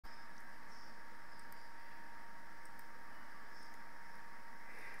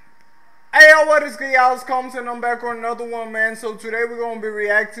what is good, y'all? It's Combs and I'm back on another one, man. So today we're gonna be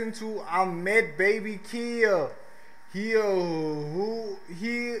reacting to I Met Baby Kia. Hey,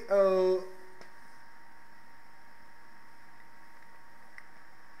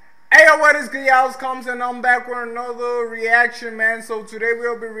 what is good, y'all? It's Combs and I'm back with another reaction, man. So today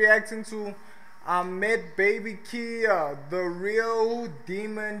we'll be reacting to I Met Baby Kia, the real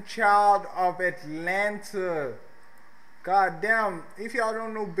demon child of Atlanta. God damn, if y'all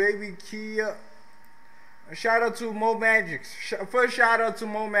don't know Baby Kia, shout out to Mo Magic. First shout out to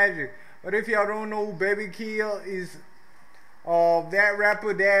Mo Magic. But if y'all don't know who Baby Kia is, that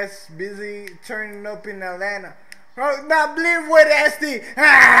rapper that's busy turning up in Atlanta. Not believe what that's the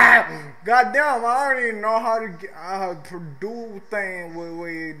God damn, I don't even know how to do things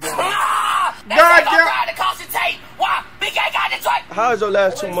with God damn. How's your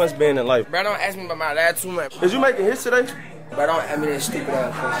last 2 months been in life? Bro, don't ask me about my last 2 months. Is you making hits today? Bro, don't ask me that stupid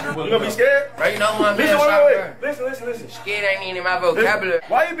ass question. You gonna be scared? Bro, you know who I'm being Listen. Scared ain't even in my vocabulary.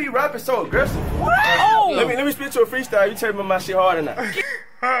 Why you be rapping so aggressive? Oh. Let me spit you a freestyle. You tell me my shit hard or not.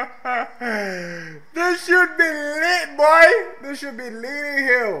 This should be lit, boy. This should be lit in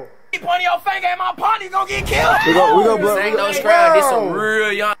here. Keep pointing your finger at my partner, you gonna get killed. We go blow. This ain't no scrap. This some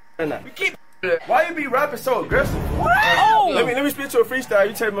real young. We keep. Why you be rapping so aggressive? Oh. Let me spit you a freestyle.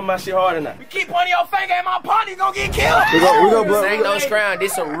 You tell me my shit hard or not. We keep pointing your finger at my partner, you gonna get killed. We go blow. This ain't no scrap.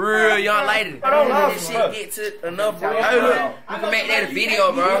 This some real young lady. This shit get to enough, bro. You can make that a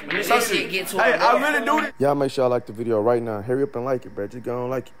video, bro. This shit get to. Hey, I really do this. Y'all make sure y'all like the video right now. Hurry up and like it, bro. Just go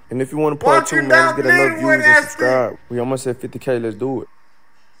and like it. And if you want to part 2, man, let's get enough views and subscribe. We almost at 50K. Let's do it.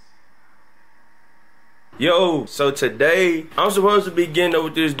 Yo, so today I'm supposed to be getting up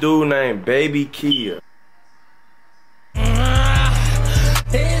with this dude named Baby Kia.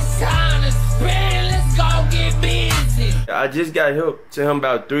 It's time to spin, let's go get busy. I just got hooked to him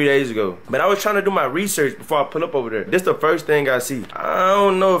about 3 days ago. But I was trying to do my research before I pull up over there. This the first thing I see. I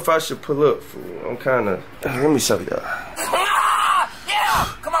don't know if I should pull up, fool. I'm kinda... Let me show y'all. Yeah,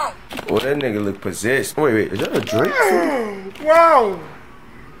 come on. Well, that nigga look possessed. Wait, is that a drink? Wow.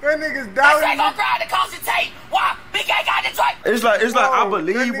 That nigga's down. They gonna grab the concentrate. Why? Big A got the drink. It's like I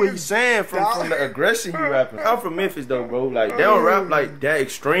believe what he's saying from the aggression he rapping. I'm from Memphis though, bro. Like they don't rap like that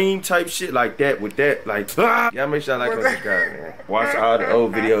extreme type shit like that with that like. Y'all make sure I like this guy, man. Watch all the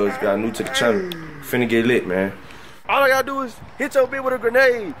old videos. If y'all new to the channel, finna get lit, man. All I gotta do is hit your bitch with a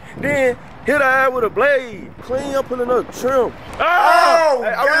grenade, then hit her eye with a blade. Clean up, pulling up, trim. Oh, hey,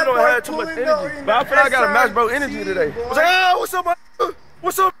 I really don't have too much energy, but I feel like I got a match bro energy today. I was like, oh, what's up, man?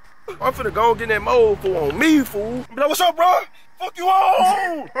 What's up? I'm finna go and get that mode on me, fool. Be like, what's up, bro? Fuck you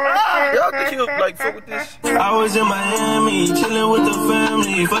on! Y'all think he'll like fuck with this? I was in Miami, chillin' with the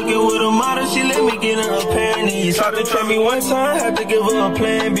family. Fucking with a model, she let me get in her panties. Tried to try me one time, had to give her a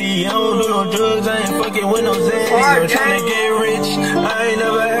plan B. I don't do no drugs, I ain't fucking with no Xans. I'm tryna get rich, I ain't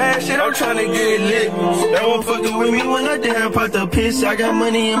never had shit, I'm tryna get lit. They won't fucking with me when I damn pop the piss. I got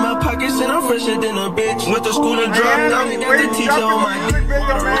money in my pockets and I'm fresher than a bitch. Went to school and dropped out, got the teacher on my dick.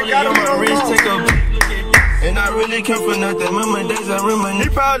 Rolling on my wrist, take a look at it. And I really care for nothing. Remember days I remember. He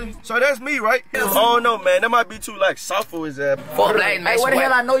probably. So that's me, right? Oh no, man. That might be too like soft for his ass. Fuck black, man. Where the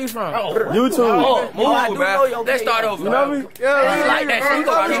hell I know you from? YouTube. Oh, move, bro. Let's start over. You know me? Yeah. You like that shit? You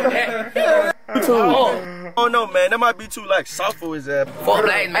go out that. YouTube. Oh no, man. That might be too like soft for his ass. Fuck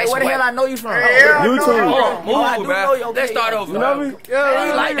black, man. Where the hell I know you from? YouTube. Move, bro. Let's start over. You know me? Yeah.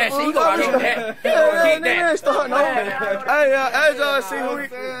 You like that shit? You go out that. Yeah, starting over. Hey, as y'all see,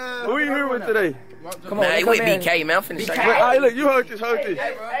 who you here with today? Come on, man, with BK, man. I'm finna show you. Hey, look, you heard this.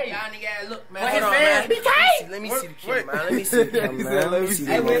 Hey, bro. Y'all nigga, look, man. Hold on, man. BK! Let me see the kid, man. Let me see the kid, man. Let me see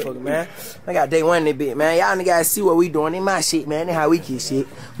this motherfucker, man. I got day one in that bit, man. Y'all niggas see what we doing in my shit, man. That's how we get shit.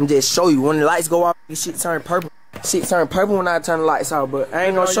 I'm just show you when the lights go off, this shit turn purple. Shit turn purple when I turn the lights off, but I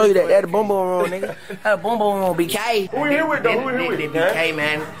ain't gonna show you that. That's the boom boom room, nigga. That's the boom boom room, BK. Who we here with, though? Who we here with? BK,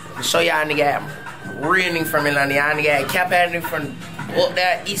 man. To show y'all nigga real nigga from Atlanta. Y'all nigga cap at nigga from up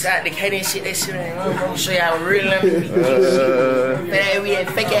that east side Decatur and shit. That shit ain't I'm gonna show y'all real nigga. Man, we had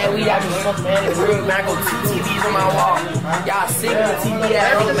fake ass weed out here, man. It's real, man. I go 2 TVs on my wall. Y'all see the TV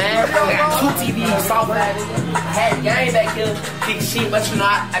out here, man. I got 2 TVs, soft bad nigga. Had the game back here, big shit, but you know,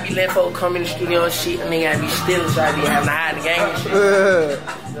 I be letting folks come in the studio and shit, and nigga, I be stealing, so I be having to hide the game and shit.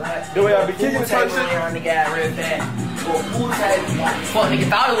 The way I be kicking the type shit. Nigga, real fast. Pool table. Fuck nigga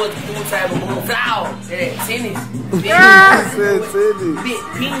thought it was a pool table, but flower. That tennis. Big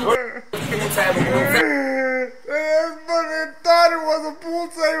pink. Pool table. That fucking thought it was a pool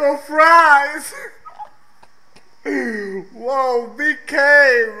table fries. Whoa, BK,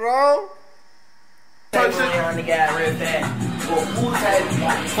 bro. Nigga, real fast. for a pool table.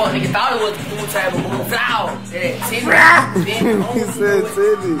 Fuck nigga thought it was a pool table, but it was flower. That titty. He said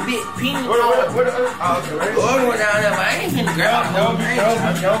titty. Big pink. What the other one down there, but I ain't finna grab it.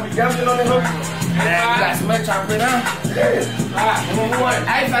 Don't be gambling on that hoe. You got some money trying to put it on?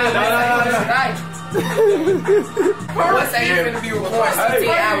 I found out. What's that you're gonna be recording 16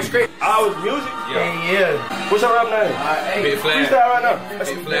 hours straight? Hours music? Yeah. What's your rap name? Big Flash. Freestyle right now.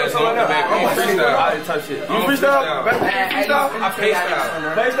 Big Flash. On the back. I'm freestyle. All that type shit. You freestyle? Freestyle? I pay style.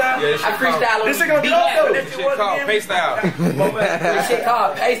 Play style? Yeah, I freestyle on this shit gonna be up though. This shit called pay style. This shit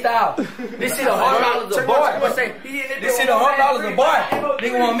called pay style. This shit $100 a bar. This shit $100 a bar.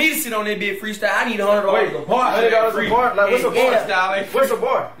 Nigga want me to sit on that bit freestyle. I need $100 a bar. $100 a bar? Like what's a bar? What's a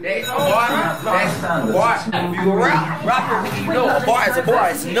bar? That's a bar. That's a bar. If you go rapper, you know a bar is a bar.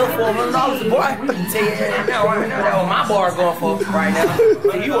 It's enough for $100 a bar. I can tell you that now. Right now, that's what my bar going for right now.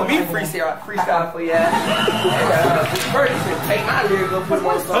 And you want me to freestyle for you? First, you should take my lyrics and put them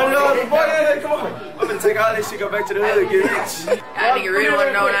on song. $100 a bar? Yeah, come on. I'm gonna take all this shit, go back to the hood, get rich. I nigga really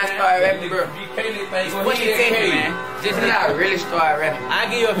wanna know when I started rapping, bro. What you think, man? Just when I really started rapping. I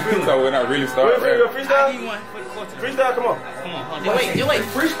give you a freestyle when I really start Ready for rapping. your freestyle? I give you one for the culture. Freestyle, come on. You ain't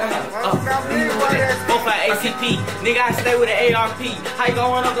freestyle. 45 ACP, nigga, I stay with an ARP. How you gon'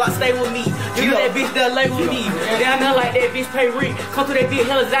 run up like stay with me? You know that bitch that lay with me. Down there like that bitch pay rent. Come to that bitch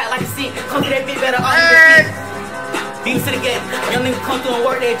hella out like a cent. Come to that bitch better all you beats to the gate. Young nigga come through and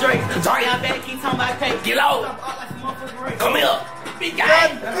work that Drake. Sorry, I better keep talking about pay. Get low. Come here. Big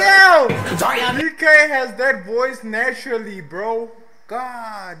guy. Damn. Sorry, I'm DK has that voice naturally, bro.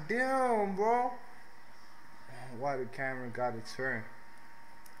 God damn, bro. Why the camera got to turn?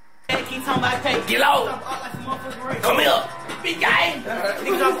 keep talking about pay. Get low. Come here. Big guy.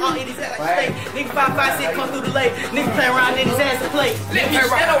 Niggas off all in his ass like steak. Nigga 556 come through the lake. Nigga play around in his ass to play. Let me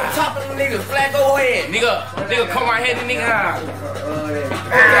stand over top of them niggas. Flat go ahead. Nigga come right here, the nigga.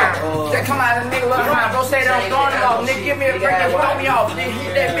 That come out of the nigga love time. Don't say that I'm throwing it off. Nigga, give me a break and throw me off. Nigga,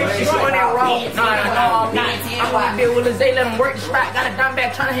 hit that bitch, she showing it wrong. No, I'm not. I'm gonna deal with Lizzie, let him work the spot. Got a dumb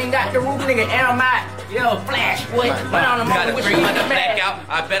back trying to hang out the roof, nigga, and I'm out. Yo, flash, boy. But on the Gotta mother with bring you my in the back back. out.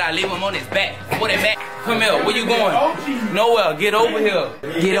 I bet I leave him on his back. Put it back. Come here. Where you going? Nowhere. Get over here.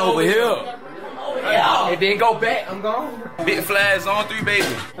 Get over here. And then go back. I'm gone. Big flags on 3, baby.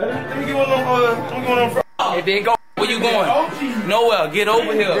 Let me get one of them. And then go. Where you going? Nowhere. Get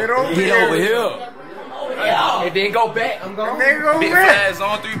over here. Get over Get here. over here. And then go back. I'm gone. They go Big red. flags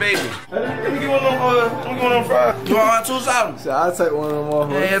on 3, baby. Let me get one of them fries. You want 2,000? So I'll take one of them off.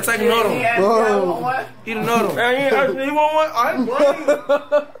 Yeah, take another one. Bro. Eat another one. Man, you want one? I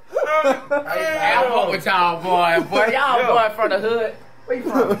I fuck with y'all, boy. Y'all boy from the hood. Where you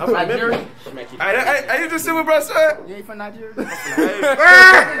from? I'm Nigeria. Hey, you just see what bro said? You ain't from Nigeria?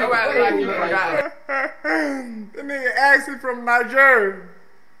 Ah! Nobody like you. The nigga actually from Nigeria.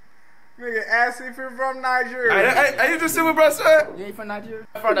 Nigga actually from Nigeria. Hey, you just see what bro said? You ain't from Nigeria?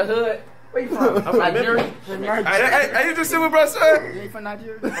 From the hood. Where you from? I'm Nigeria. Hey, you just see what bro said? You ain't from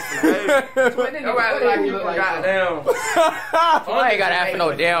Nigeria? Nobody like you. Goddamn. I ain't gotta ask for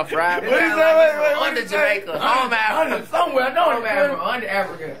no damn fry. What is that? Under Jamaica. Home Africa. Somewhere. Home Africa. Under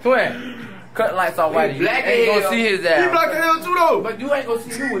Africa. Twin. Cut lights on white. You ain't gonna see his He ass. black as hell too though. But you ain't gonna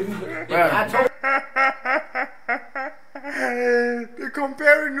see who you. I told They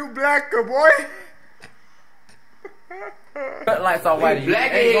comparing new blacker, boy. cut lights on white. You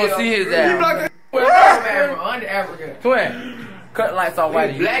ain't gonna see his He ass. black as Under Africa. Twin. Cut lights on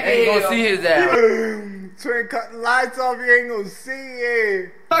white. You ain't gonna see his ass. Twin cut lights off, you ain't gonna see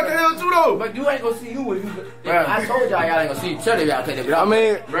it. hell too though. But you ain't gonna see who you. I told y'all ain't gonna see each other. Y'all couldn't be. I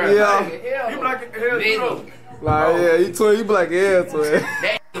mean, yeah. He black as hell too though. Like, yeah, you black as hell, twin.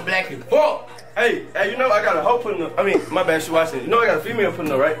 That black as fuck. Hey, you know I got a hoe putting up. I mean, my bad, she watching. You know I got a female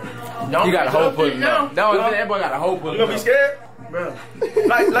putting up, right? You got a whole putting up. No, that boy got a whole You put. gonna be scared? Bro.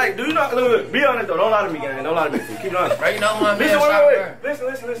 Like, do you not look? Be honest though. Don't lie to me, gang. Don't lie to me. Keep it honest. Bro, you know what I'm Listen,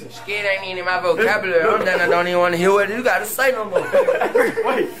 saying? wait. Listen. Scared ain't even in my vocabulary. I'm done. I don't even want to hear what you got to say no more.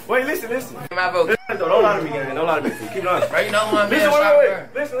 Wait, listen. My vocabulary. Don't lie to me, gang. Don't lie to me. Keep it honest. Bro, you know what I'm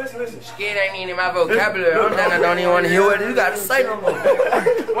saying? Listen. Scared ain't even in my vocabulary. I'm done. I don't even want to hear what you got to say no more.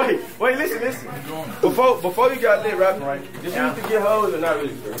 Wait, listen. Before you got lit rapping, right? Did you used to get hoes or not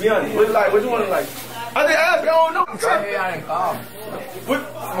really? Be honest. What you want to like? I think I don't know. I didn't call. What?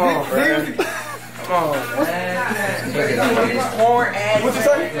 Come on, man. This porn ass. What you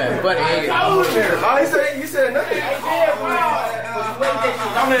say? Man, buddy, He said nothing.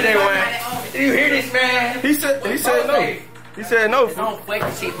 I'm in there, man. Did you hear this, man? He said no. He said no. Don't fuck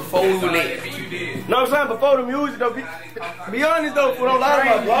the shit before we lit. No, I'm saying before the music though. Be honest though, don't lie to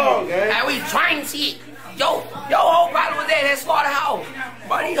my blog, gang. How we trying shit? Yo, whole problem was that slaughterhouse.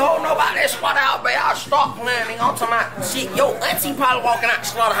 But these hoes know about that slaughterhouse, bro. Y'all stop playing, nigga. I'm talking about shit. Yo, auntie probably walking out the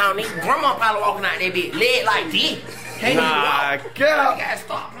slaughterhouse, nigga. Grandma probably walking out that bitch, leg like this. Nah, you gotta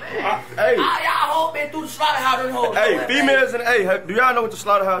stop, man. Hey. All y'all hoes been through the slaughterhouse, them hoes. Hey, females and do y'all know what the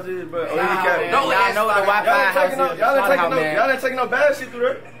slaughterhouse is, bro? No, y'all know what the Wi-Fi house is. Y'all ain't taking no bad shit through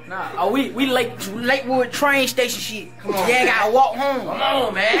there. Nah, oh, we Lakewood train station shit. Come on, you ain't gotta walk home. Come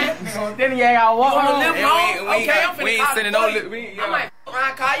on, man. Then you ain't gotta walk home. Okay, I'm finna we ain't sending no. I might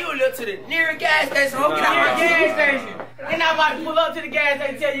around call you a little to the nearest gas station. Ho, get out my gas station. You're not about to pull up to the gas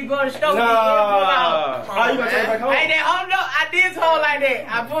station until you go to the store. Nah. How you gonna take it back home? Hey, that hold up. I did hold like that.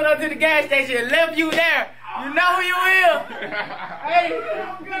 I pulled up to the gas station and left you there. You know who you is. Hey,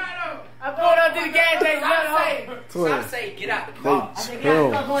 I pulled up to the gas station. Stop say get out the car. Stop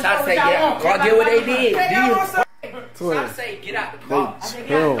say get out the car. Get what they did. Stop say get out the car.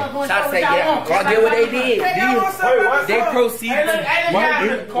 Stop say get out the car. Get what they did. They proceeded.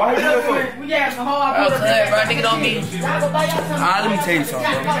 Why you We had some hard bro. Nigga don't mean. Alright, let me tell you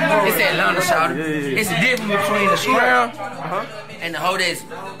something, bro. It's Atlanta, shout. It's the difference between the scrum and the hoe that's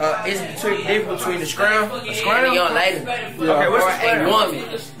it's the difference between the scrum and the young lady. Okay, what's the a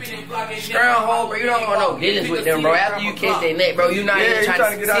woman. Scrum hoe, bro, you don't want no dealings with them, bro. After you kiss their neck, bro, you not even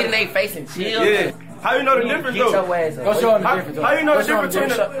trying to sit in their face and chill. Yeah. How you know the difference though? Go show them the difference though. How you know the difference between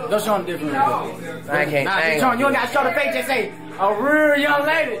the? Go show them the difference though. I can't. You don't gotta show the face, just say a real young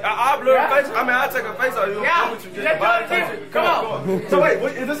lady. I blur her face. I mean, I take her face out. You Yeah, come on. So wait,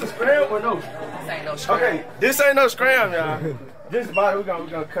 is this a scram or no? This ain't no scram. Okay, this ain't no scram, y'all. This body, we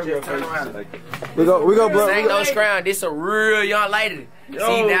gonna cover your face. We go blur. This ain't no scram. This a real young lady. See,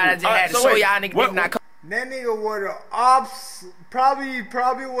 now I just had to show y'all niggas not come. That nigga with the ops, probably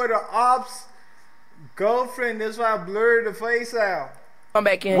with the ops girlfriend. That's why I blurred the face out. Come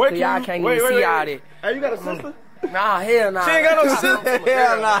back in, cause y'all can't even see all that. Hey, you got a sister? Nah, hell nah. She ain't got no sister.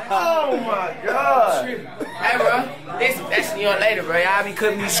 Hell nah. Oh my god. Hey, bro, that's the young lady, bro. Y'all be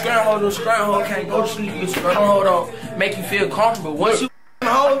cutting these scrum hoes. Those scrum hoes can't go to sleep. These scrum hoes don't make you feel comfortable. Once you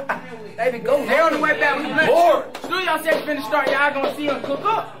home, baby, go. They on the way back with the bored. Soon y'all said finna start, y'all gonna see them cook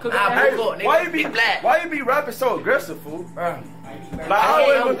up. Why you be black? Why you be rapping so aggressive, fool? Like I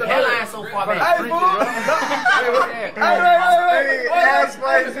always with the headline so far back. Hey, fool. Hey, ass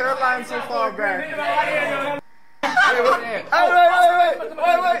face headline so far back.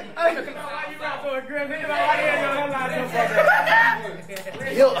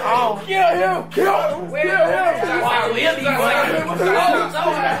 Kill him. You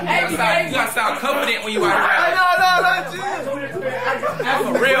gotta sound confident when you out here. No,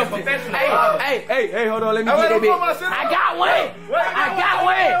 for real professional. Hey, hold on, let me get that bitch. I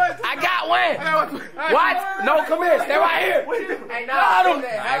got one. What? No, come here. Stay right here. Hey, no, I don't.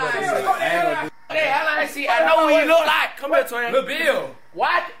 Hey, I know what you look like. Come here, twin. Lil Bill.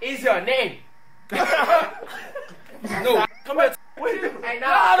 What is your name? No, come here. Hey, no,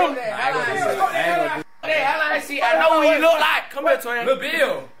 I don't. I know what you look like. Come here, twin. Lil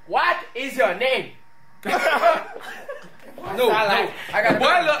Bill. What is your name? No, I got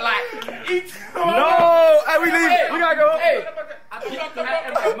what look like. No, hey, we leave. We gotta go. Hey,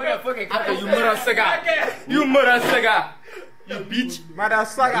 you mother cigar. You bitch.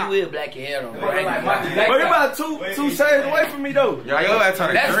 Motherfucker. You will black your hair on, bro. But you about two shades away from me though. Yo, your ass on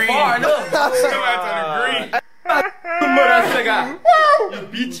the green. That's far enough. Your ass on the green. You mother cigar. You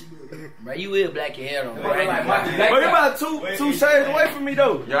bitch. Bro, you will black your hair on, bro. But you about two shades away from me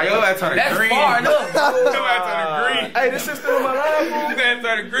though. Yo, your ass on the That's green. far enough. Your ass on the green. Hey, this is still on my line, fool. Your ass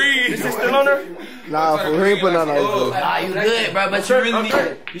on the green. This is still on there? Nah, fool, he ain't putting on that. Ah, you good, bro, but you really need.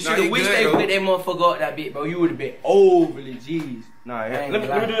 You should have wished they put that motherfucker up that bit, bro. You would have been overly G's. Nah, yeah. Let me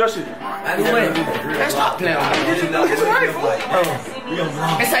do your shit. Let's stop playing with him. It's right, fool.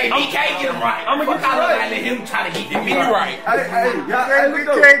 And say, he can't get him right. I'm gonna get right. Let him try to get me right. Hey, We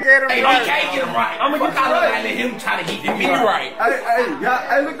can't get him Hey, he right. can't get him right. I'm gonna get right. Let him try to get me right.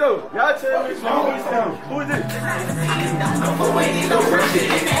 Hey, look though. Y'all tell me who is this?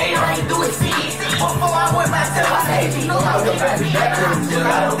 Hey,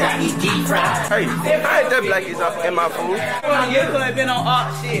 I ain't that black is in my food. You could have been on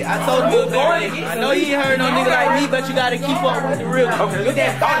art shit. I told you I know you ain't heard no nigga like me, but you gotta keep up with the real. Okay. With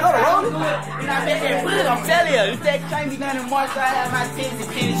that I'm telling you, if that can't be done in March, I have my tits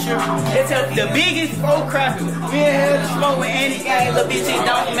and picture. It's the biggest pro crapper. We in here to smoke with any gang, little bitch, it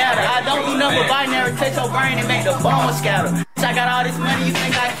don't matter. I don't do nothing but binary, take your brain and make the bones scatter. I got all this money, you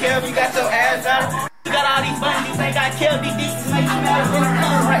think I care if you got your ass out? You got all these money, you think I care? These bitches make you mad.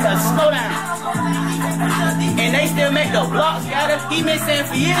 Right now, slow down. And And they still make the blocks, got us. He been saying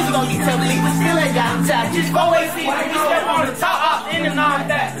for years we gon' get tough league, but still ain't got him top. Just 4 AC, we step on the top, off in and all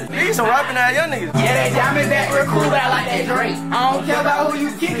that. These some rapping ass young niggas. Yeah, that diamond back real cool, but I like that Drake. I don't care about who you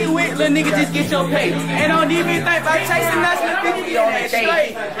kickin' with, little nigga, just get your pay. And don't even think about chasing us, little bitch, we on that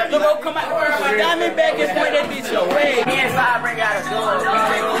straight. Look, go come out with my diamond back and point that bitch your way. Me and Five bring out a gun, we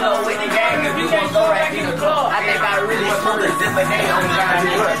take a low with the gang, if you can't go right in the club. I think I really smooth as if a day on the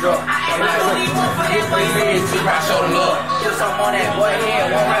ground, you a drug. I show the love. Put something on that boy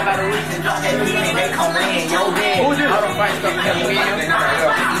head, won't rap about the reason, drop that beat and they come in, yo head. All the fight stuff that we in,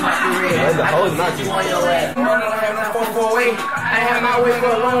 that's the whole nut. You on your ass. I have no 4-4-8. I had my way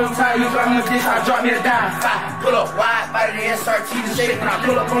for a long time. You drop me a dish, I drop me a dime. Pull up wide, body the SRT to shake. When I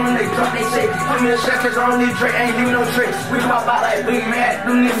pull up on them, they drop they shake. Put me a shot, cause I don't need Drake, I ain't giving no tricks. We pop out like big man.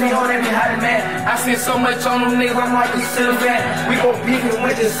 Them niggas ain't on that be hot man. I spent so much on them niggas, I'm like a silly fan. We gon' beat and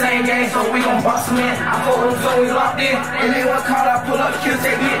win the same game, so we gon' box them in. I pull them, so we locked in. And they want call, I pull up, kill,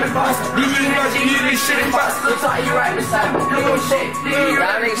 take me in the box. These niggas, you need this shit in box. Look, talk you right beside me. Look on shit.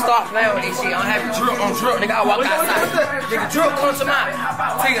 Y'all niggas start playing with this shit. I don't have drip on drip, nigga. I walk outside. Nigga, drip come to my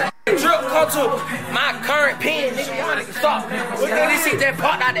drip come to my current pen, nigga. Y'all niggas stop. Look at this shit that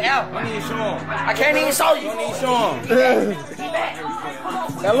popped out the album. I can't even show you.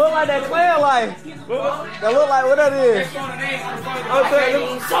 That look like that clan life. That look like what that is.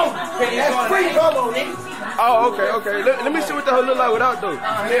 That's free promo, nigga. Oh, okay. Let me see what the hell look like without those.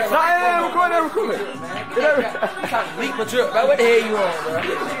 Nah, record. Leak my drip, bro. What the hell you on, bro?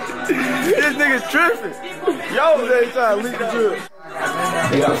 This nigga's tripping. Yo, they trying to leak the drip.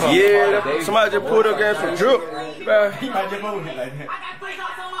 Yeah, somebody just pulled up against some drip. Bro,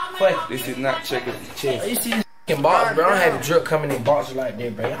 this is not checking the chest. You see this box, bro? I don't have a drip coming in boxes like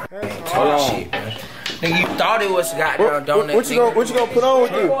that, bro. Y'all ain't talking shit, bro. Nigga, you thought it was goddamn donut. What you gonna put on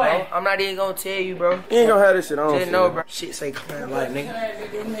with you? I'm not even gonna tell you, bro. You ain't gonna have this shit on. Just know, bro. Shit say clan like, nigga.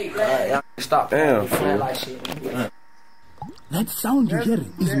 Alright, y'all stop. Damn. Like shit. That sound you're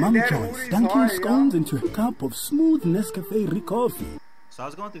hearing is Mum Joyce dunking scones into a cup of smooth Nescafe coffee. So I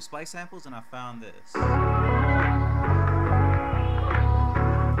was going through spice samples and I found this.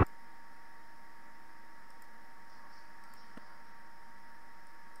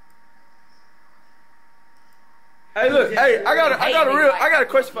 Hey, look, I got a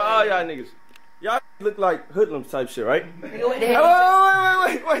question for all y'all niggas. Y'all look like hoodlums type shit, right? Wait. Look, wait,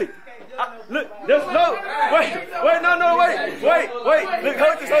 hold this.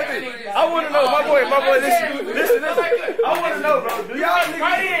 I want to know, my boy, listen. I want to know, bro. Do y'all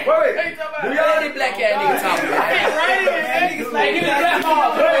niggas, wait, do y'all black ass niggas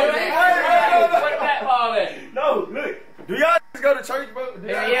talking? No, look. Do y'all niggas go to church, bro?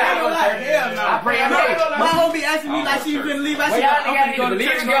 Yeah, I pray. My homie asking me like she couldn't leave. I said, I'm gonna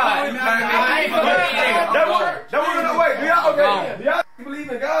believe in God. I ain't That no, wait. Do y'all believe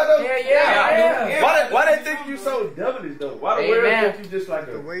in God though? Yeah. Why they think you so devilish though? Why the world think you just like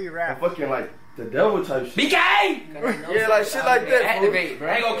the way you rap? Fucking like the devil type shit? be gay. Yeah, like shit like that. Activate, bro.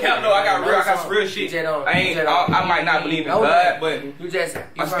 I ain't gonna count though. I got some real shit. I might not believe in God, but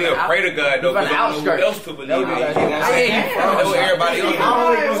I still pray to God though, because I don't know who else to believe in. You know what I'm saying? That's what everybody else I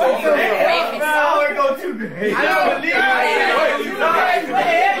don't believe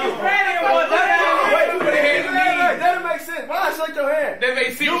That makes sense. Why I shake your hand? That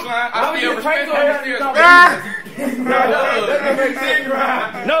makes sense, I still respect you. That makes sense.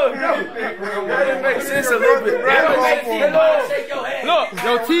 No. That didn't make sense a little bit. Look,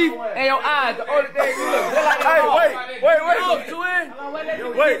 your teeth and your eyes. The only thing you look. Hey, wait.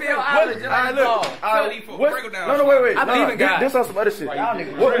 I believe in God. This on some other shit.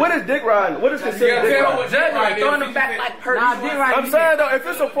 What is dick riding? What is considered dick riding? Throwing them back like perks. I'm saying though, if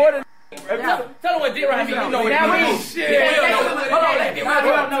it's supported. Tell them what dick riding means. You know what it means. Hold on,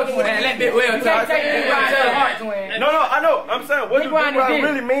 let Big Will talk. No, I know. I'm saying, what does dick riding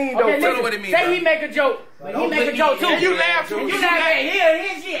really mean though? Tell them what it means. Say he make a joke. He make a joke too. You laugh too. You laugh at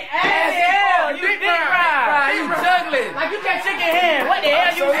his shit. You dick ride. You juggling. Like you got chicken hand. What the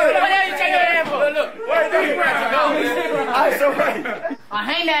hell you shaking your hand for? Look. I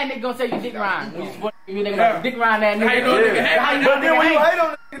hang that nigga gonna say you dick ride. You nigga dick ride that nigga. But then when you hate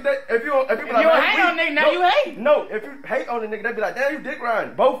on the nigga, if you don't hate on nigga, now you hate. No, if you hate on the nigga, they be like, damn, you dick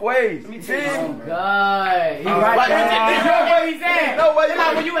riding both ways. You see? God, he right. What he saying? No way.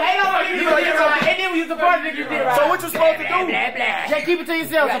 When you hate on nigga, you dick ride, and then when you support nigga, you dick ride. So what you supposed to do? Just keep it to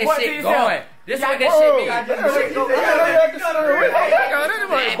yourself. Support to yourself. This is what this shit means.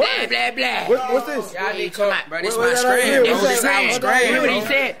 blah, blah, blah. What's this? Y'all need to come out, bro. This my screen, bro. This our screen, bro. What he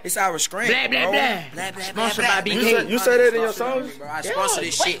said? It's our screen, blah, blah, blah. Sponsored by BK. You say that in your songs? Bro, I sponsor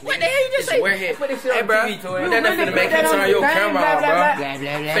this shit. What the hell you just say? Hey, bro. Finna that finna make you turn your camera off, bro.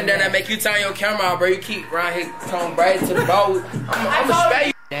 Finna that make you turn your camera off, bro. You keep around here tone bright to the ball. I'ma spare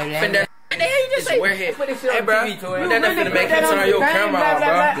you. Finna. What the hell you just say? Hey, bro. Finna that finna make you turn your camera off, bro.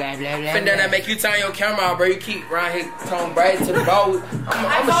 Finna that make you turn your camera off, bro. You keep around here tone bright to the ball.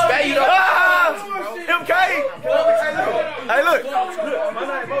 I'ma spare you, though. MK! Hey, look. My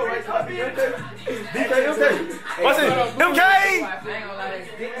name Mo, right? DK, MK. What's it? MK!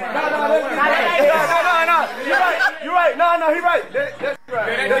 No. You right. No, he right. That's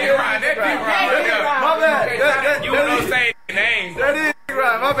right. That's right. My bad. You don't say names. That is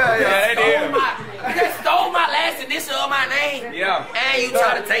right. My bad. Yeah, that is. You just stole my last initial of my name. Yeah. And you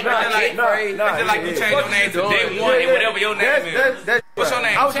try to take my shit. It's just like you change your name to Day One and whatever your name is. What's your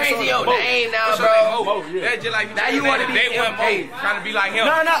name? Change your name now, bro. That's just like you now you want to be Day One Mo, trying to be like him.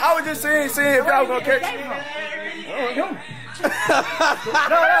 No, I was just saying if y'all was gonna catch me. Hey,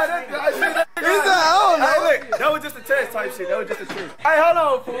 look, that was just a test type shit. That was just a test. Hey, hold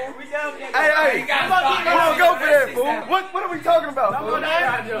on, fool. Hey, come on, go for that, fool. What are we talking about, fool? Hey,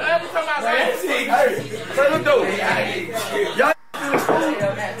 look though. Y'all in school.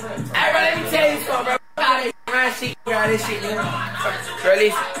 Hey, bro, let me tell you something, bro. This shit, nigga. Bro,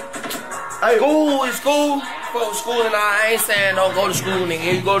 listen. School is school. Fuck school and I ain't saying don't go to school,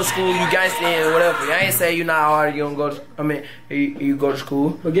 nigga. You go to school, you gangsta or whatever. I ain't saying you not hard, you don't go to, you go to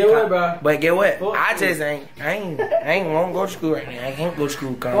school. But get what, bro? But get what? I just ain't wanna go to school right now. I can't go to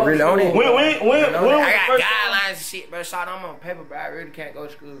school, cause I'm really on it. When I got guidelines and shit, bro. Shot, I'm on paper, bro. I really can't go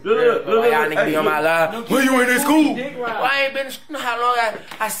to school. Look, y'all niggas be on my live. When you in this school? Well, I ain't been to school. You know how long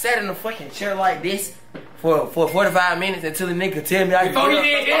I sat in a fucking chair like this for 45 minutes until the nigga tell me I can Before he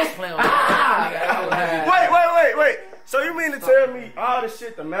did this? Wait. So you mean to tell me all the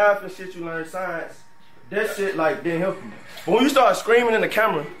shit, the math and shit you learned, science, that shit like didn't help you? But when you start screaming in the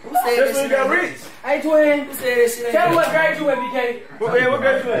camera, that's when you got rich. Hey, twin. Who said this shit? Tell me what grade you in, BK. What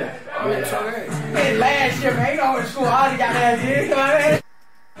grade you in? I'm in 12th grade. Man, last year, man. Ain't no school all the goddamn years. Come on, man.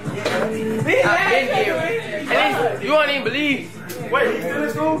 You won't even believe. Wait, he's still in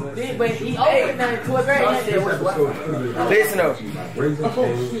school? But he opened in 12th grade. Listen though,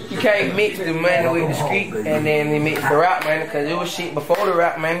 you can't mix the money with the street and then they mix the rap money, cause it was shit before the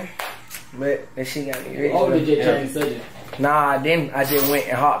rap money. But that shit got me rich. Oh, did you change subject? Nah, I didn't. I just went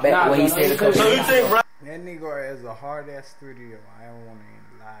and hopped back to what he said. So you think rap? That nigga is a hard ass studio. I don't wanna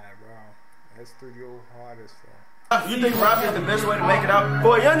even lie, bro. That studio hard as fuck. You think rap is the best way to make it out?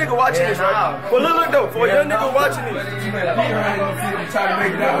 For a young nigga watching this, right? Well, look though, for a young nigga watching this. You better be around and try to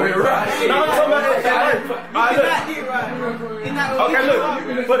make it out with rap. No, I'm talking about okay,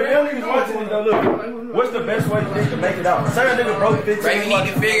 look. For the young niggas watching this, though, look. What's the best way to make it out? Say a nigga broke 15. Bro, you need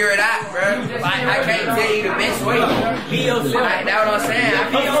to figure it out, bro. Like, I can't tell you the best way. Be yourself. Like, that's what I'm saying.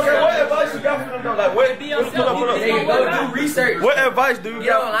 Okay, what advice you got for them though? Like, what? Be yourself. Nigga, go do research. What advice do you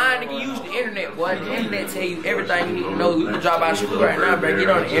get got? online, nigga. Use the internet, boy. The internet tell you everything you need to know. You can drop out of school right now, bro. Get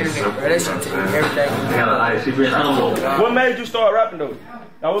on the internet, bro. That shit tell you everything. What made you start rapping though?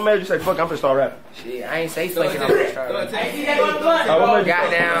 Now, what made you say, fuck, I'm finna start rapping? Shit, I ain't say fucking I'm finna start rapping.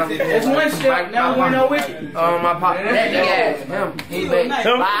 Goddamn. It's one step, now we're no wicked. My pop, that nigga him.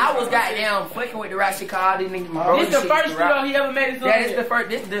 I was goddamn fucking with the rap shit called these niggas. This the first studio he ever made his own. Yeah,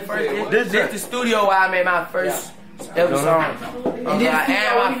 this the studio where I made my first ever song. And this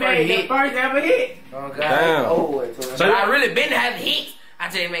studio he made the first ever hit. Oh, God. Damn. So I really been having hits. I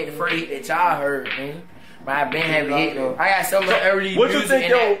just made the first hit that y'all heard, man. But I been having hit though. I got so much early music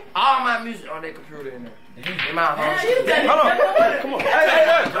in there. All my music on that computer in there. In my home. Hold on. Come on.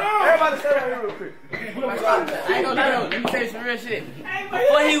 Hey, everybody stay right here real quick. I ain't gonna lie, let me tell you some real shit.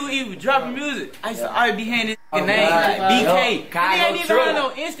 Before he was even dropping music, I used to always be handing his name, BK. He ain't even on no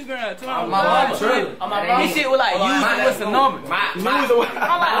Instagram. My mama. This shit was like, usually what's the number? I'm like,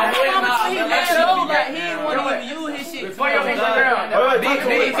 he didn't want to even use his shit. For your Instagram.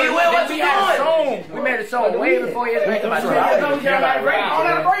 We made a song way before you had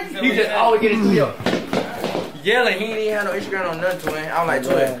to. You just always get it to you. Yelling, he didn't have no Instagram on nothing, twin. I'm like,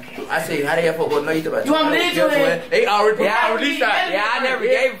 twin. I say, how the hell fuck know you about you want me to do it? They already released that. Yeah, I never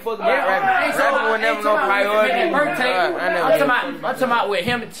gave a fuck about rapping. Rapping was never no priority. I'm talking about with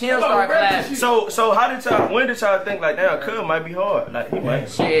him and Tim started class. So how did y'all, when did y'all think like, damn, Cub might be hard? Like, he might.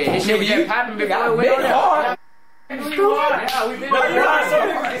 Shit, his shit was just popping before it went on hard. Yeah, we been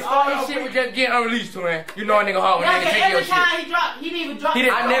all this shit was just getting unreleased to him. You know a nigga hard when nigga take your shit. He didn't even drop.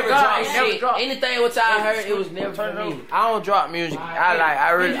 I never dropped shit. Anything what I heard, it was never for me. I don't drop music.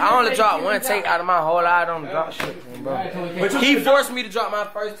 I only drop one take out of my whole life. I don't drop shit, bro. He forced me to drop my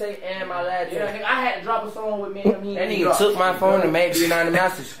first take and my last take. I had to drop a song with me and him. That nigga took my phone and made me 90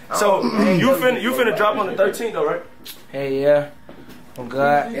 messages. So you finna drop on the 13th though, right? Hey, yeah. Oh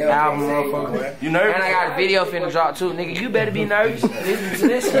God, album, motherfucker. You nervous? And I got a video finna drop too, nigga. You better be nervous. Listen to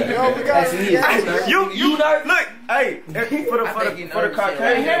this shit. You nervous? Look, hey, for the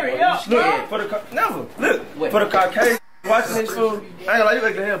Caucasian. Look, for the Caucasian watching this fool. I ain't gonna lie, you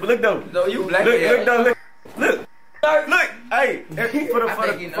like the hell, but look though. No, you black. Look though, look. Hey, for the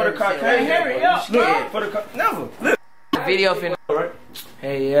Caucasian. Look. Video finna.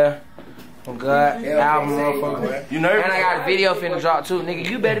 Hey, yeah. Oh God, album, motherfucker. You nervous? And I got a video finna drop too, nigga.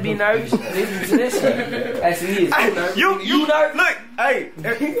 You better be nervous. Listen to this shit. That's me. You nervous? Look, hey,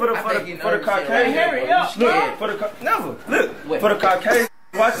 for the Caucasian. For the Caucasian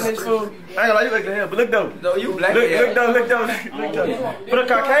watching this fool. I ain't gonna lie, you like the hell, but look though. No, you black. Look though. For the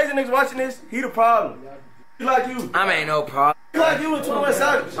Caucasian niggas watching this, he the problem. He like you. I ain't no problem. He like you and 21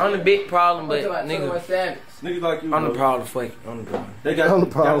 Savage. I'm the big problem, but nigga. Niggas like you. I'm the problem for you. I'm the problem. They got the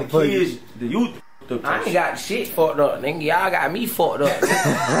kids, the youth. I ain't got shit fucked up, nigga. Y'all got me fucked up.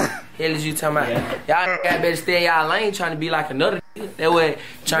 Hell is you talking about? Y'all got better stay in y'all lane trying to be like another nigga. That way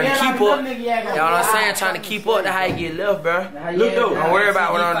trying to keep up. Y'all know what I'm saying? Trying to keep up. That's how you get left, bro. Look though. Don't worry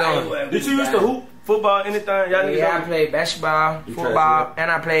about what I'm doing. Did you used to hoop? Football, anything? Y'all niggas? Yeah, I played basketball, football, and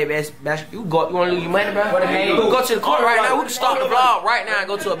I played basketball. You wanna lose your money, bro? We can go to the court right now. We can start the vlog right now and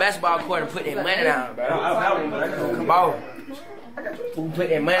go to a basketball court and put that money down, bro. Come on. We put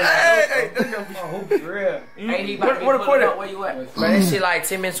that money down. Hey, that's gonna be hoop for real. What a quarter? Where you at? Bro, that shit like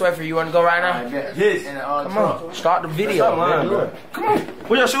 10 minutes away from you. Want to go right now? Yes. Come on. Start the video, man. Come on.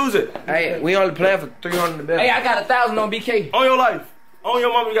 Where your shoes at? Hey, we only playing for 300 the bill. Hey, I got 1,000 on BK. On your life. On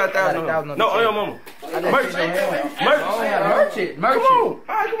your mama, you got 1,000. No, on your mama. Merch. Come on. All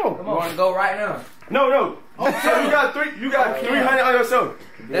right, come on. You want to go right now? No. So you got 300 on yourself.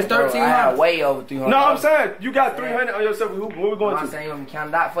 That's 1,300. Way over 300. No, I'm saying you got 300 on yourself. Where we going to? I'm saying you want me to count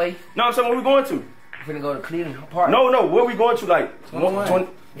that for you? No, I'm saying where we going to? We finna go to Cleveland Park. No, where we going to? Like 20.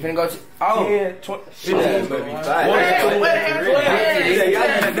 You finna go to 10, 20, 15.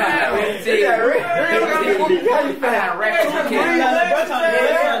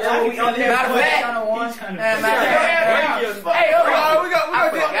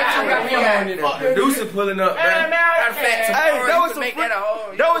 Producer pulling up, man. Hey, that was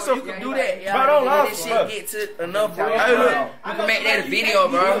some. Do that, bro. Don't lie, this shit get to enough, bro. Hey, look, you can make that a video,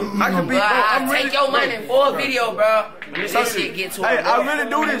 bro. I can be. I'll take your money for a video, bro. This shit get to. Hey, I really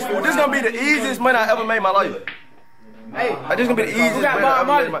do this. This is gonna be the easiest money I ever made in my life. Hey, this gonna be the easiest money I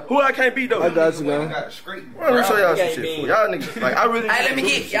ever made in my life. Who I can't beat though? I got you, man. I'm gonna show y'all some shit. Y'all niggas, like I really. Hey, let me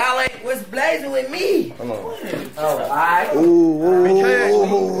get y'all like what's blazing with me. Come on. Oh, alright. Ooh.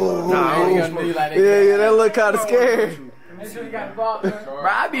 Yeah, that look kind of scared. Bro,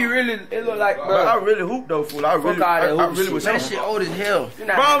 I be really, it look like, bro, I really hoop though, fool. I really was. That shit old as hell.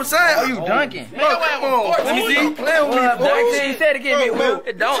 Bro, I'm saying, oh, you dunking? Bro, come on. You see, playing with me. He said it again,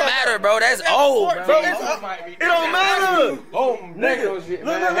 it don't matter, bro. That's old, bro. It don't matter. Oh, nigga.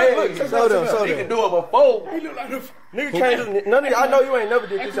 Look. Show them. He can do it before. Nigga can't do none of you. I know you ain't never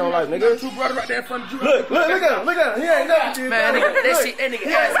did this in your life, nigga. Two brother right there in front of you. Look at him. He ain't never did man, that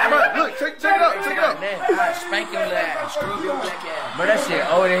nigga ass. Look, check it out. I spank your ass, screw your black ass. But that shit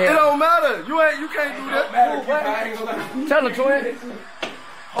old as hell. It don't matter. You can't do that. Tell him, twin.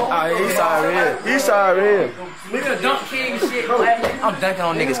 He's sorry. Nigga dunk king shit. I'm dunking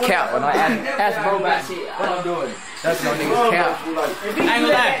on niggas' cap. When I ask bro about shit, what I'm doing. Dunking on niggas' cap. I ain't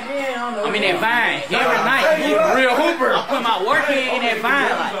gonna lie. I'm in that vine every night. He a real hooper. I put my work in that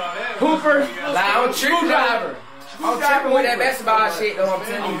vine. Like, hooper. Like, I'm a screwdriver. I'm tripping with that basketball shit though, I'm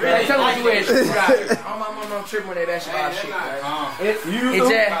telling you. Hey, tell me you ain't screwdriver. I'm tripping with that basketball shit,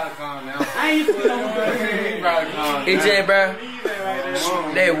 bro. It's just, bro.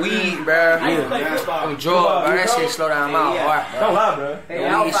 That weed, bro. I'm drugged, bro. That shit slow down my heart, bro. Don't lie, bro. Hey,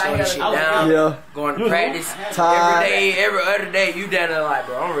 weed slow shit down. Going to practice every other day. You down there like,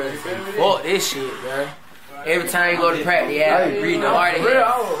 bro, I'm ready to fuck this shit, bro. Every time you go to practice, you reading the article.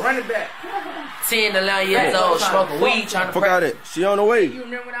 Run it back. 10 to 11 years old, smoking weed, trying to forgot it. She on the way. You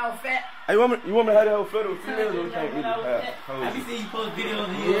remember when I was fat? Hey, you want me to have that whole photo with females or we can't get it? I be seeing you post videos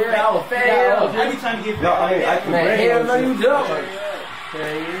of you. Yeah, I was fat. I be trying to get fat. No, I can man, hell no, you don't.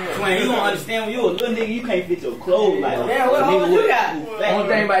 Twin, you don't understand when you a little nigga, you can't fit your clothes like that. Yeah, what you got? One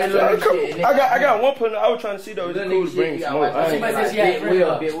thing about this little shit. I got one person I was trying to see though. It's cool to bring smoke. Somebody said she had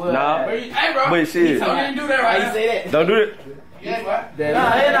big will. Nah. Hey, bro. But shit. You didn't do that right. You say that. Don't do it. Yeah, bro.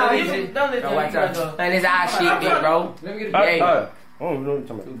 Don't let that. Man, this our shit, big bro. Let me get a game. I don't know what you're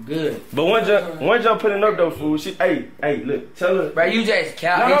talking about. Good. But one jump putting up though, fool. She, hey, look, tell her. Bro, you just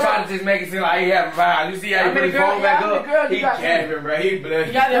cap. He trying to just make it seem like he having fun. You see how he put his phone back up? He capping, bro. He blood.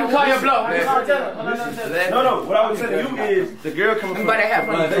 You got to call your bluff. No. What I was telling you is the girl coming from.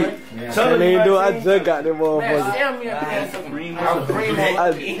 Tell her they do. I just got them motherfuckers.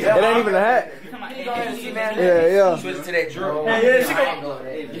 It ain't even a hat. Yeah. Switch to that drill. Yeah,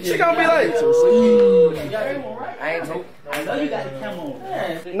 she gonna be like. I ain't told. I know you got the camo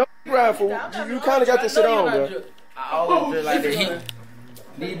on. No ride, fool. You kind of got this shit on, bro. I always dress like this.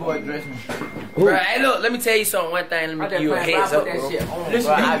 These boys dress me. Bro, hey, look, let me tell you something. One thing, let me give you a heads up, bro.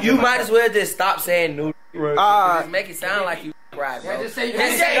 Listen, you might as well just stop saying new. Just make it sound like you ride, bro. Just say you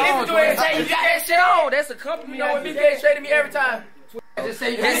got that shit on. That's a compliment. You know what BK straight to me every time. Just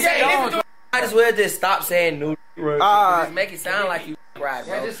say you got that shit on. Might as well just stop saying new. Just make it sound like you ride,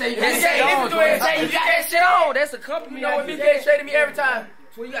 bro. Just say you got that shit on. That's a compliment. You know what BK straight to me every time.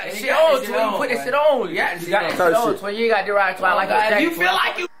 You got that shit on. You put that shit on. You got that shit on. So you got the right to like that. You feel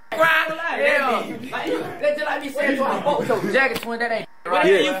like you ride? Yeah. That's just like me saying to our folks. So jacket twin, that ain't right.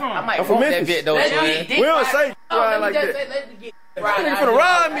 Where you from? I might I'm from Memphis. That bit though. We don't say ride like that. You ain't finna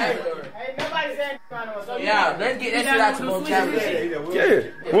ride me. Hey, nobody saying ride no more. Yeah, let's get that shit out to more cameras. Yeah.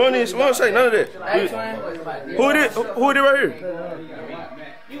 We don't say none of that. Who it right here?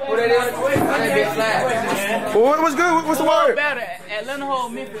 Who that is? That big flag. What's good? What's the word? Atlanta Hole,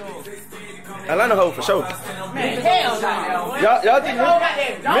 Memphis Hole. Atlanta Hole for sure. Man, hell no. Y'all think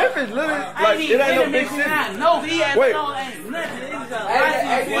Memphis literally like it ain't no big city? No, he ain't. Wait. He only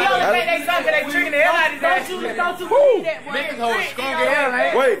think they suck because they tricking the hell out of his ass. Don't you believe that, boy? Memphis Hole strong as hell,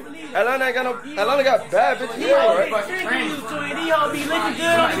 ain't? Wait, Atlanta ain't got no. Atlanta got bad bitches. He only tricking you to it. He whole be looking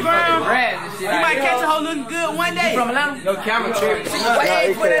good on the ground. You might catch a hoe looking good one day. From Atlanta? No camera trip.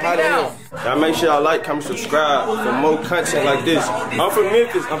 Y'all make sure y'all like, comment, subscribe for more content like this. I'm from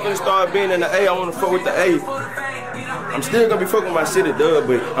Memphis. I'm finna start being in the A. I wanna fuck with the A. I'm still gonna be fucking with my city, dub,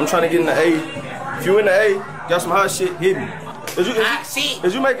 but I'm trying to get in the A. If you in the A, got some hot shit, hit me.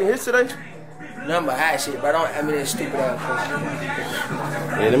 Is you making hits today? Nothing but hot shit, but I mean it's stupid ass question.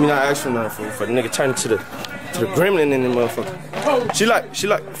 Yeah, let me not ask for nothing for the nigga turning to the gremlin in the motherfucker. She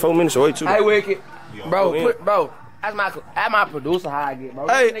like 4 minutes away too. Hey, Wicked. Bro, That's my producer how I get, bro.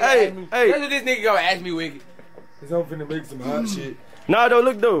 Hey. That's what this nigga gonna ask me, Wicked. Cause I'm finna make some hot shit. Nah, though,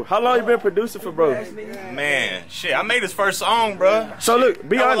 look, though. How long you been producing for, bro? Man, shit, I made his first song, bro. So, look,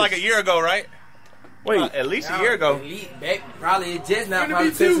 be honest. Like a year ago, right? Wait. At least a year ago. Probably just now,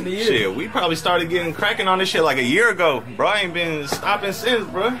 probably 10 years. Shit, we probably started getting cracking on this shit like a year ago. Bro, I ain't been stopping since,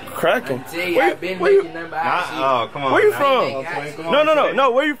 bro. Cracking? I've been making number Oh, come on. Where you from?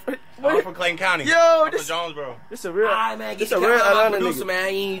 No, where you from? I'm from Clayton County. Yo, this Jonesboro. This a real, this a real Atlanta producer, nigga.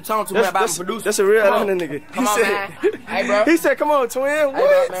 man. You ain't talking too much about the producer. That's a real Atlanta nigga. Come on, man. Hey, bro. He said, "Come on, twin." What?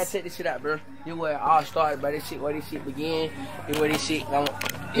 Hey, bro, man, check this shit out, bro. This where it all started, bro. This shit where this shit began. This where this shit going.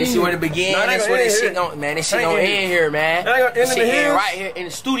 This shit where it began. This where this shit going. Man, this shit gonna end here, man. This shit end right here in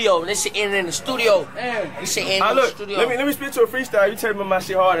the studio. This shit end in the studio. This shit end in the studio. Let me spit to a freestyle. You tell me my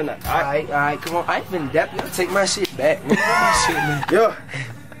shit hard or not. All right, come on. I ain't finna dap you. Take my shit back. My shit, man. Yeah.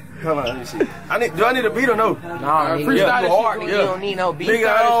 Hold on, let me see. Do I need a beat or no? Nah, freestyle hard. You don't need no beat. Nigga,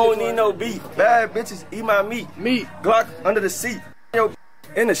 I don't need no beat. Bad bitches eat my meat. Glock under the seat. Yo,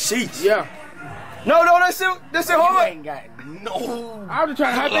 in the sheets. Yeah. No, that shit hard. Ain't got no. I was just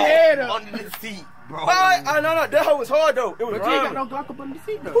trying to hype your head up. Under the seat, bro. No, that hoe was hard though. It was But you ain't got no Glock up under the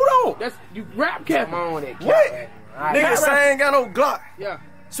seat though. Who don't? That's you rap cap. Come on, that what? Nigga say I ain't got no Glock. Yeah.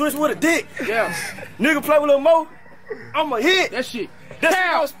 Switch with a dick. Yeah. Nigga play with a little more. I'ma hit. That shit. That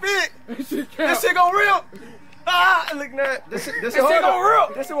shit gon' spit. That shit gon' rip. Look at that. This shit gon'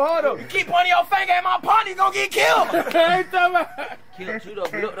 rip. This shit was hard though. You keep pointing your finger at my partner, you gon' get killed. I ain't talking about. Killed you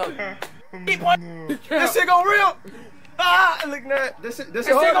though, look though. Keep pointing. This shit gon' rip. Look at that. This shit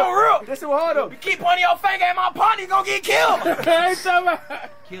gon' rip. This shit was hard though. You keep pointing your finger at my partner, you gon' get killed. I ain't talking about.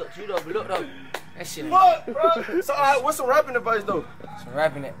 Killed you though, look though. That shit. What, bro? So what's some rapping advice though? Some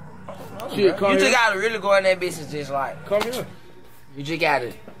rapping it. Shit, you just gotta really go in that business, just like. Come here. You just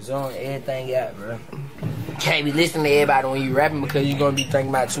gotta zone everything out, bro. can't be listening to everybody when you rapping because you gonna be thinking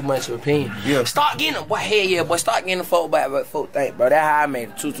about too much of opinion. Yeah. Start getting them, boy. Hell yeah, boy. Start getting the folk about what folk think, bro. That's how I made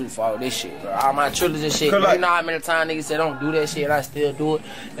a tutu for this shit, bro. All my trilogy and shit. Like, you know how many times niggas say don't do that shit and I still do it.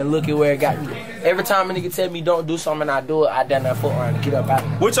 And look at where it got me. Every time a nigga tell me don't do something and I do it, I done that fuck around to get up out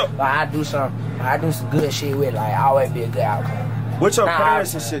of it. What's up? Like I do something. I do some good shit with like always be a good outcome. What your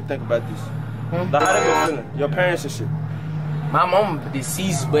parents and shit think about this? Like how they been feeling? Your parents and shit. My mom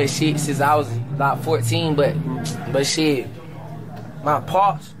deceased, but shit, since I was like 14, but shit, my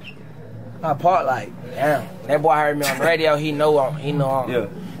part, like, damn, that boy heard me on the radio. He know. Yeah.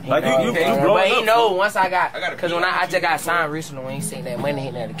 Like you but he know once I got, cause when I just got signed recently, when he seen that money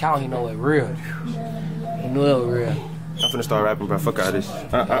hitting that account, he know it real. He knew it was real. I'm finna start rapping, bro. Fuck out of this.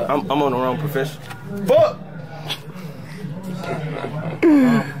 I'm on the wrong profession. Fuck.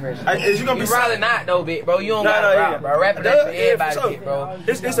 Is you gonna be probably not though, bit, bro. You don't gotta rap, bro. Rapping that for everybody, bit, bro.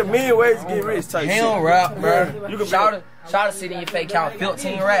 It's a million ways to get rich, type shit. He don't rap, bro. You can shout to sit in your fake count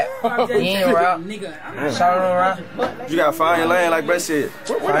 15 rap. He ain't rap. Shout don't rap. You gotta find your lane, like Brett said.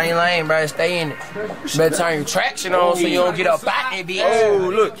 Find your lane, bro. Stay in it. Better turn your traction on so you don't get up back that bitch. Oh,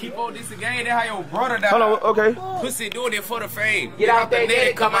 look. Keep on this again. That's how your brother died. Hold on, okay. Pussy doing it for the fame. Get out there,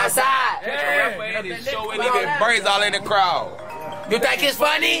 net, come outside. Show it, leaving brains all in the crowd. You think it's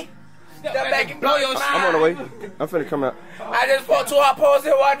funny? Step back and blow your shit. I'm on the way. I'm finna come out. I just fought 2 opposed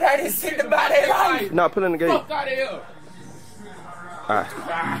in one night and sit about their life. Nah, put in the gate. Fuck out of here. Alright.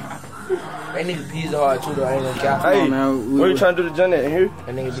 That nigga peas hard too though, I ain't gonna count. Hey, where you trying to do the journey in here?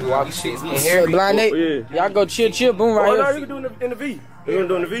 That nigga be walking shit in here. Blind Nate, Yeah. y'all go chill, boom right Oh, no, here. you can do it in the V. You gonna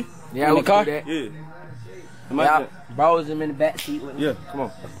do it in the V? Yeah, In we the car? can do that. Yeah. Yeah, bros him in the back seat with me. Yeah, come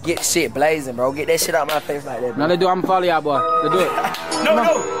on. Get the shit blazing, bro. Get that shit out my face like that, bro. Now let's do it. I'm gonna follow y'all, boy. Let's do it.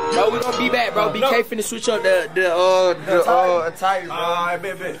 No, we gonna be back, bro. BK finna switch up the attire, bro. I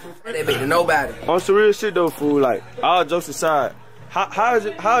bet. They bet to nobody. On some real shit though, fool. Like, all jokes aside, how has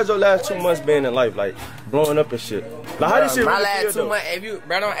your last 2 months been in life? Like, blowing up and shit. Like, how this shit My really last feel, 2 months, if you,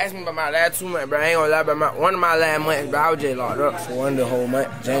 bro, don't ask me about my last 2 months, bro. I ain't gonna lie about one of my last months, bro. I was just locked up for one the whole month,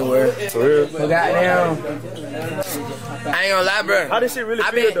 January. For real? But goddamn, I ain't gonna lie, bro. How this shit really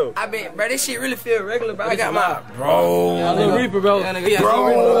feel though? Bro, this shit really feel regular, bro. I got my bro. Little Reaper, bro. Bro.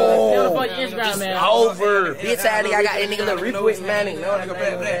 Instagram, man. Over. Bitch out here, I got that nigga Lil Reaper with me, man.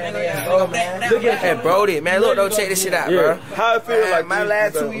 Look at that, bro. Man, look, don't check this shit out, bro. How it feel like my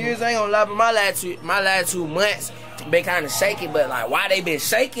last 2 years, I ain't gonna lie, but my last 2 months been kind of shaky, but like why they been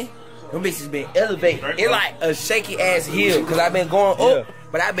shaking? Them bitches been elevated. It like a shaky ass hill, cause I been going up,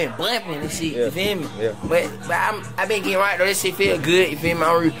 but I been bumping and shit. You feel me? Yeah. But I been getting right though. This shit feel good. You feel me?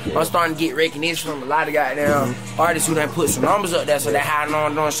 I'm starting to get recognition from a lot of goddamn artists who done put some numbers up there, so that how I know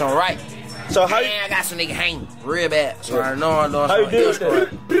I'm doing something right. So how I got some nigga hanging real bad, so I know I'm doing how you something. deal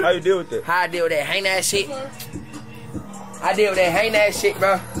with that? How you deal with that? How I deal with that hang that shit? I deal with that hang that shit,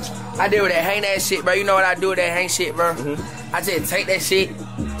 bro. I deal with that hang that shit, bro. You know what I do with that hang shit, bro? I just take that shit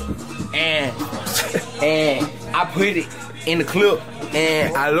and I put it in the clip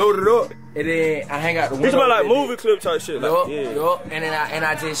and I load it up and then I hang out the window. It's about like movie clip type shit. Like, yup. And then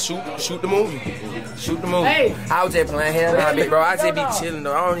I just shoot the movie. Shoot the movie. Hey. I was just playing hell now, big bro. I just be chilling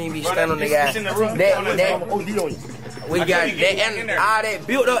though. I don't even be standing on the guy. We got that and all that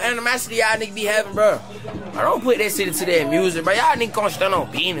built up animosity y'all niggas be having, bro. I don't put that shit into that music, bro. Y'all niggas gonna stand on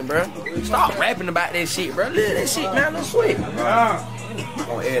beating, bro. Stop rapping about that shit, bro. Live that shit, man. That's sweet.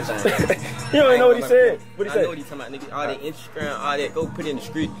 On everything. You don't even know what he said. What he said? I know what he talking about, nigga. All that Instagram, all that. Go put it in the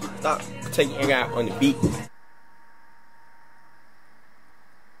street. Stop taking it out on the beat.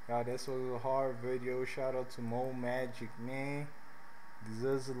 Y'all, this was a hard video. Shout out to Mo Magic, man.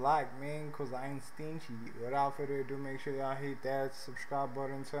 Deserves a like, man, cause I ain't stingy. Without further ado, make sure y'all hit that subscribe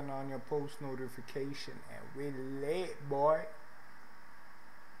button, turn on your post notification, and we lit, boy.